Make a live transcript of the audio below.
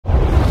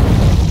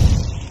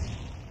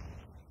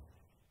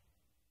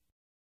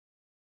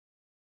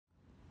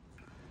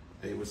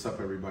What's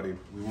up, everybody?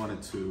 We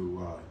wanted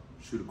to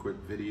shoot a quick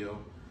video.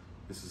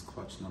 This is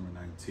clutch number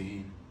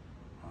 19.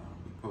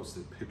 We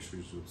posted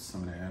pictures of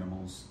some of the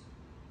animals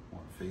on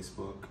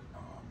Facebook,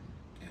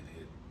 and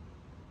it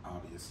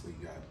obviously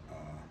got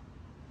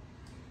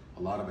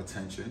a lot of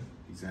attention.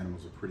 These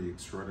animals are pretty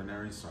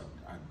extraordinary, so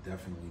I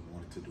definitely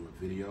wanted to do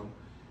a video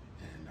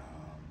and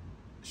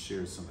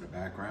share some of the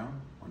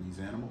background on these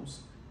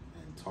animals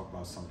and talk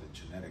about some of the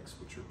genetics,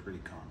 which are pretty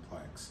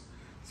complex.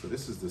 So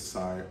this is the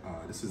sire.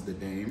 This is the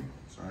dame.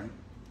 Sorry,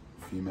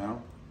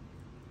 female.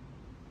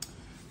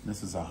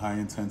 This is a high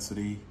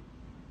intensity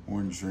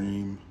orange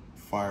dream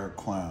fire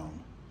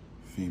clown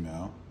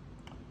female,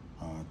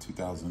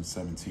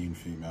 2017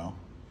 female.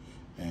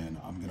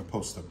 And I'm gonna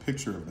post a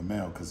picture of the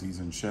male because he's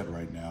in shed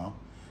right now.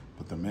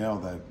 But the male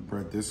that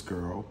bred this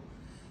girl,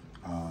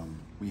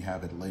 we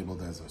have it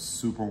labeled as a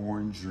super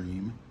orange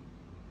dream,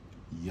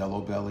 yellow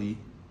belly,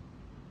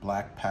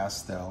 black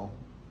pastel,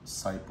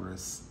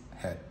 Cypress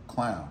het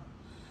clown.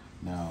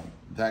 Now,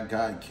 that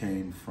guy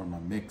came from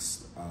a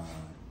mixed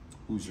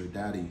Who's Your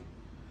Daddy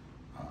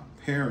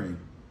pairing.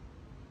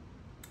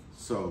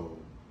 So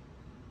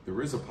there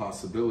is a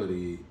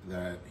possibility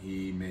that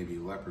he may be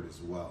leopard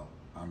as well.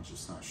 I'm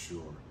just not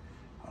sure.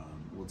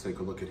 We'll take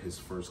a look at his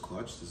first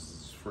clutch. This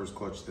is his first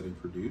clutch that he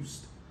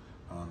produced.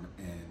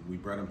 And we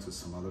bred him to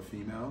some other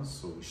females,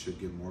 so we should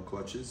get more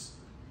clutches.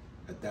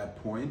 At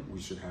that point,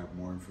 we should have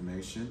more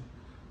information.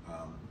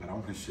 But I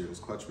want to share this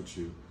clutch with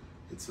you.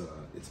 It's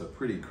a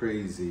pretty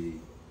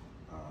crazy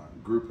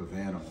group of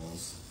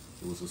animals.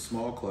 It was a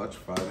small clutch,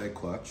 5-egg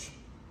clutch.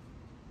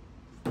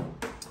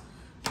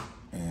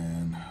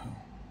 And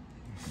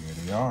here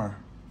they are.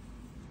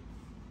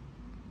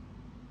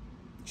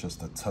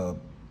 Just a tub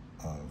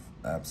of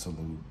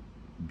absolute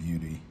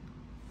beauty.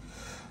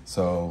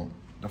 So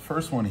the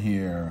first one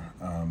here,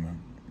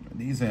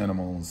 these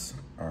animals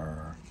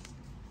are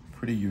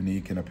pretty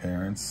unique in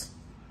appearance.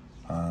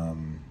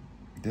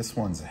 This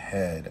one's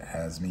head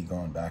has me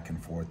going back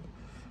and forth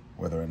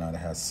whether or not it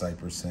has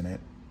Cypress in it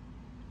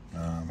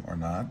or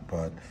not,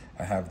 but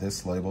I have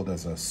this labeled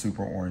as a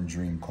super orange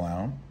dream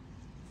clown.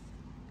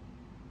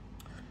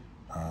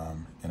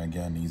 And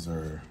again, these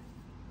are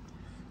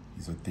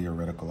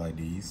theoretical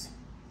IDs.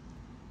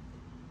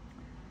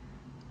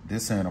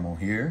 This animal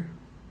here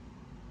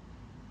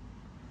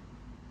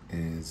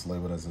is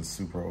labeled as a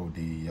super OD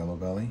yellow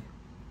belly.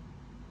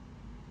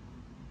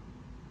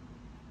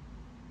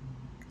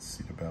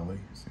 See the belly,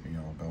 see the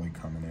yellow belly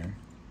coming in.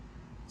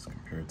 As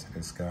compared to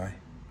this guy,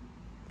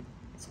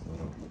 it's a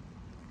little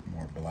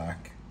more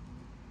black.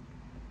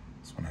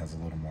 This one has a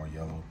little more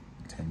yellow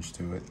tinge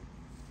to it.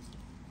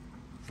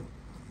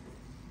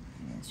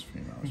 And this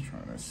female is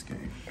trying to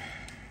escape.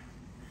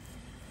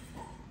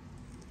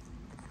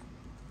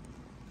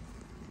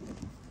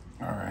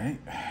 All right.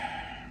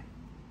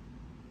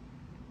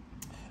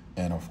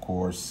 And of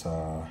course,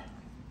 well,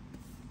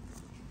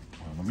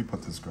 let me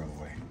put this girl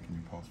away. Can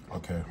you pause?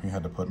 Okay, we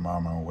had to put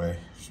Mama away.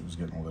 She was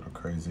getting a little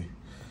crazy.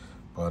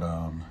 But,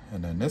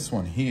 and then this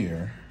one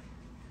here,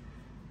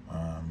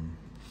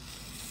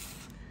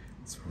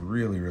 it's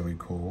really, really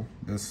cool.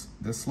 This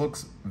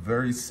looks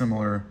very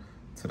similar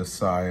to the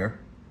sire,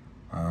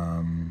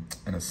 and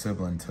a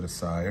sibling to the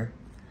sire.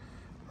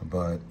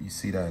 But you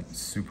see that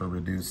super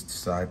reduced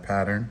side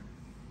pattern?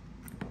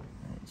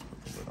 Let's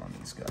put the lid on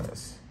these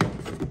guys.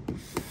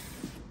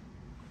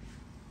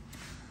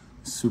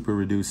 Super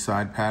reduced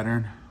side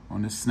pattern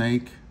on this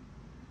snake,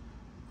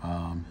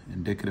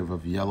 indicative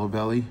of yellow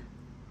belly,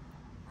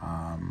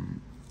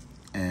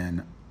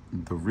 and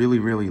the really,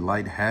 really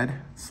light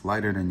head. It's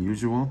lighter than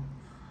usual.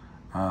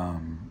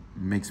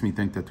 Makes me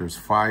think that there's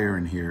fire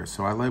in here.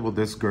 So I labeled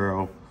this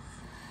girl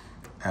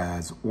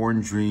as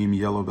Orange Dream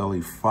Yellow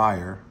Belly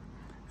Fire,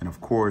 and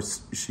of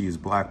course she is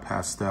black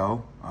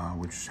pastel,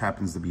 which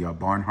happens to be a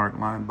Barnhart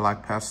line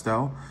black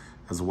pastel,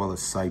 as well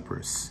as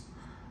Cypress.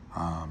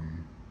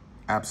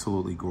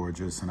 Absolutely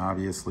gorgeous, and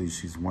obviously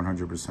she's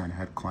 100%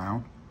 het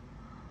clown,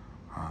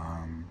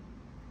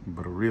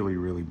 but a really,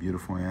 really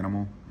beautiful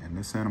animal. And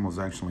this animal is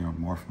actually on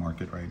Morph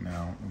Market right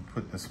now. We'll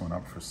put this one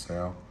up for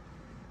sale.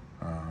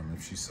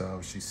 If she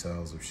sells, she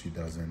sells. If she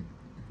doesn't,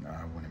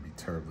 I wouldn't be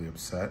terribly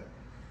upset.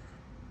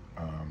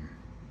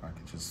 I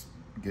could just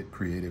get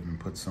creative and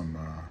put some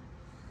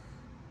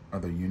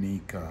other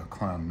unique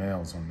clown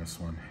males on this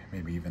one.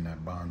 Maybe even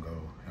that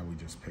bongo that we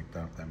just picked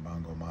up, that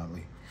bongo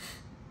motley.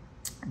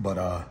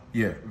 But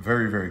yeah,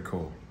 very, very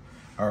cool.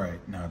 All right,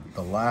 now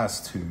the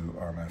last two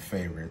are my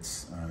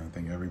favorites. I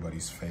think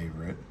everybody's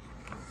favorite.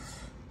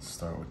 Let's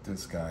start with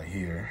this guy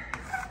here,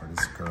 or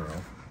this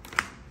girl.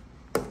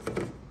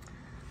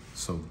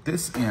 So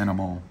this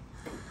animal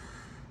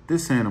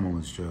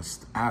is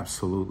just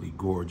absolutely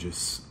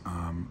gorgeous.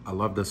 I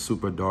love the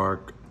super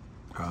dark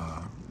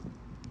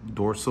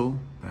dorsal,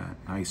 that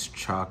nice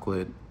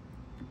chocolate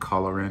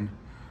coloring.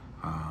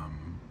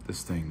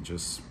 This thing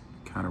just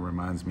kind of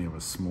reminds me of a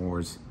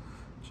s'mores.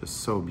 Just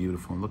so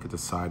beautiful. And look at the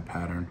side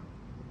pattern.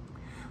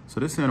 So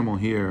this animal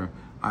here,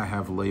 I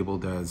have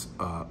labeled as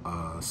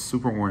a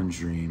super orange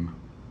dream,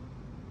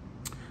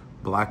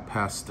 black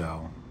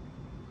pastel,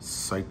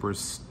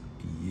 Cypress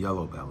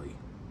Yellow Belly.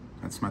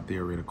 That's my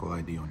theoretical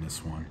ID on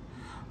this one.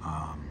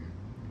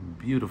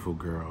 Beautiful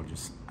girl,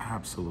 just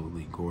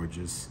absolutely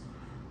gorgeous.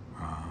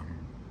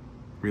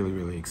 Really,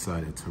 really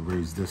excited to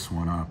raise this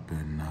one up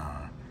and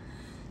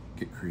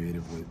get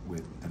creative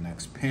with the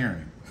next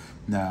pairing.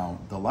 Now,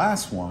 the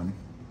last one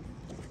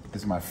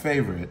is my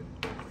favorite,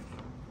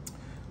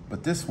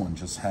 but this one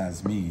just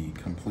has me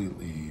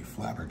completely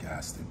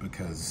flabbergasted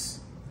because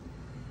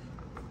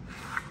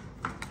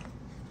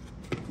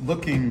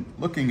looking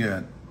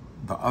at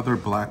the other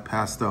black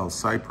pastel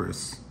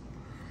Cypress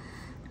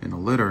in the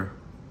litter,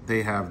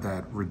 they have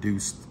that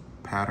reduced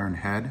pattern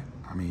head.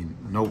 I mean,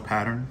 no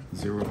pattern,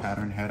 zero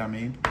pattern head, I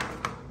mean.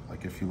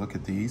 Like if you look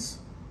at these,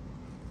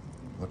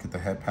 look at the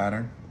head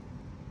pattern.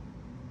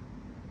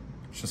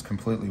 It's just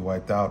completely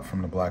wiped out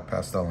from the black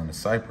pastel and the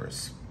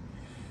Cypress.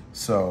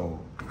 So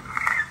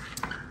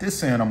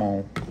this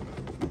animal,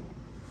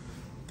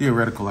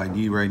 theoretical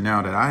ID right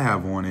now that I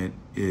have on it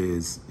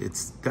is,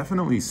 it's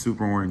definitely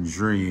Super Orange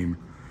Dream,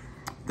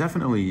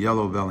 definitely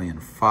Yellow Belly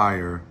and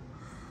Fire,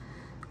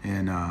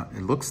 and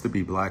it looks to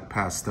be black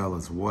pastel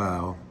as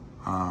well.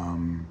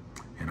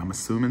 And I'm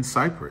assuming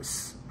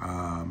Cypress.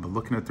 But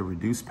looking at the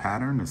reduced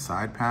pattern, the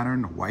side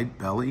pattern, the white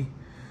belly,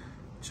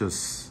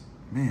 just,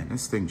 man,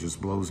 this thing just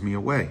blows me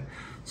away.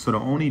 So the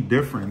only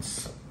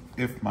difference,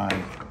 if my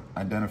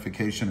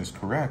identification is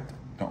correct,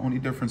 the only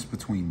difference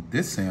between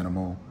this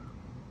animal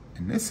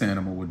and this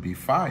animal would be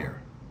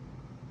Fire,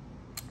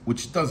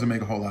 which doesn't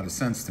make a whole lot of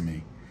sense to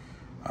me.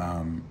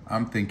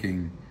 I'm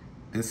thinking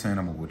this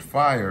animal with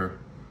Fire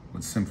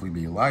would simply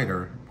be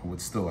lighter, but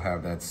would still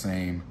have that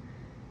same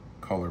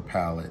color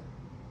palette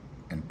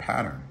and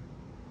pattern.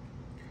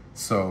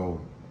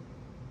 So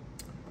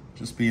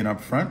just being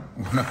upfront,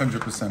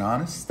 100%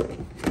 honest.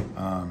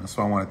 That's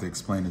why I wanted to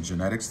explain the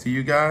genetics to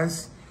you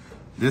guys.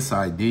 This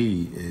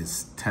ID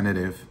is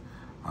tentative.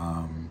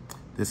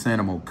 This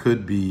animal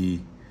could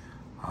be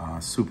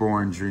Super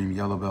Orange Dream,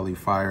 Yellow Belly,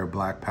 Fire,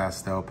 Black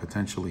Pastel,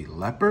 potentially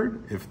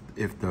Leopard,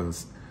 if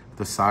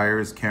the sire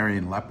is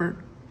carrying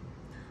Leopard.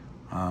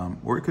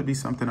 Or it could be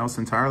something else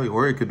entirely,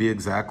 or it could be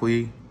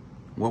exactly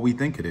what we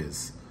think it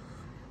is.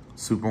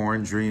 Super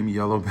Orange Dream,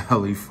 Yellow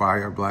Belly,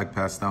 Fire, Black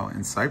Pastel,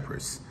 and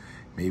Cypress.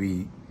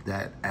 Maybe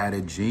that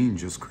added gene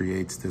just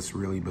creates this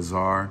really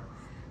bizarre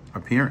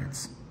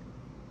appearance.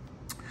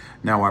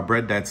 Now, I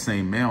bred that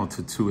same male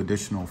to 2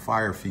 additional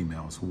Fire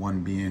females,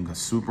 one being a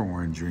Super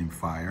Orange Dream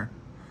Fire,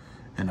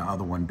 and the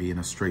other one being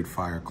a straight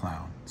Fire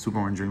Clown. Super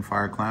Orange Dream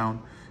Fire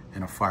Clown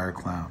and a Fire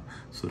Clown.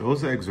 So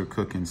those eggs are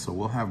cooking, so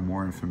we'll have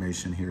more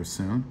information here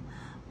soon.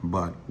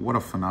 But what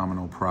a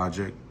phenomenal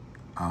project.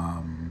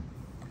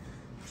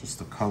 Just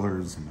the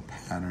colors and the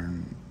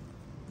pattern,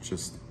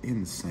 just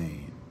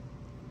insane.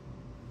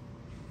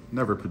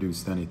 Never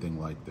produced anything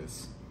like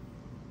this.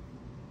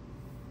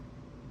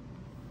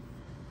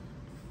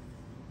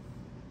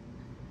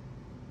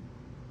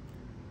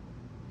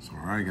 So,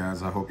 all right,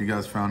 guys, I hope you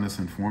guys found this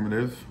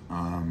informative.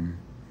 I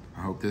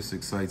hope this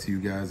excites you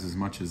guys as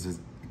much as it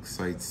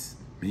excites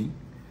me.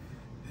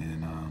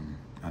 And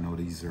I know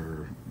these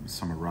are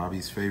some of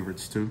Robbie's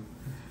favorites too.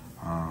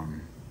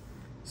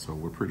 So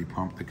we're pretty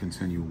pumped to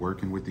continue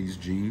working with these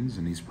genes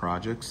and these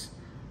projects,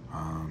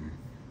 and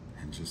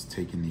just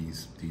taking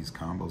these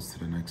combos to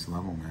the next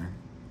level, man.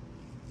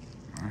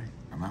 All right,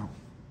 I'm out.